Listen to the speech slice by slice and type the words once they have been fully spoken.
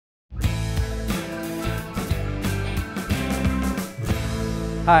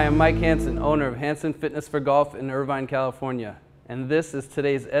Hi, I'm Mike Hansen, owner of Hansen Fitness for Golf in Irvine, California, and this is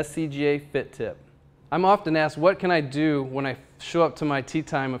today's SCGA Fit Tip. I'm often asked, what can I do when I show up to my tee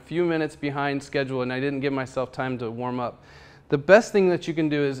time a few minutes behind schedule and I didn't give myself time to warm up? The best thing that you can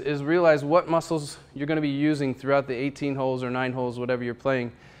do is realize what muscles you're going to be using throughout the 18 holes or 9 holes, whatever you're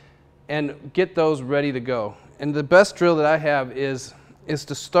playing, and get those ready to go. And the best drill that I have is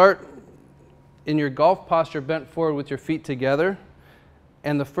to start in your golf posture bent forward with your feet together.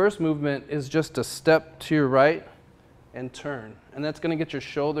 And the first movement is just to step to your right and turn. And that's going to get your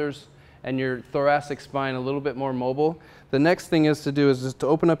shoulders and your thoracic spine a little bit more mobile. The next thing is to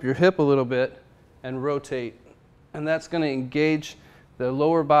open up your hip a little bit and rotate. And that's going to engage the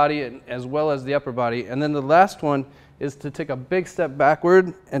lower body as well as the upper body. And then the last one is to take a big step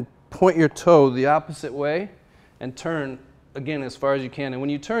backward and point your toe the opposite way and turn again as far as you can. And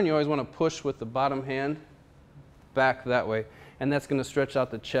when you turn, you always want to push with the bottom hand back that way. And that's going to stretch out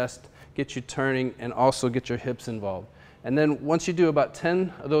the chest, get you turning, and also get your hips involved. And then once you do about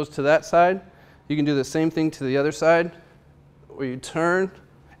 10 of those to that side, you can do the same thing to the other side, where you turn,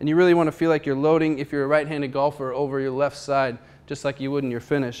 and you really want to feel like you're loading, if you're a right-handed golfer, over your left side, just like you would in your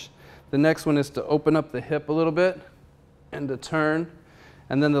finish. The next one is to open up the hip a little bit, and to turn.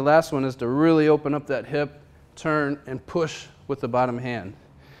 And then the last one is to really open up that hip, turn, and push with the bottom hand.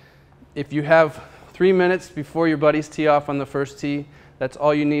 If you have 3 minutes before your buddies tee off on the first tee, that's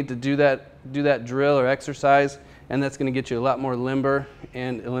all you need to do that drill or exercise, and that's going to get you a lot more limber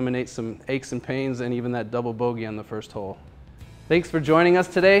and eliminate some aches and pains and even that double bogey on the first hole. Thanks for joining us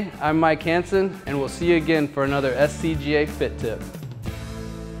today. I'm Mike Hansen, and we'll see you again for another SCGA Fit Tip.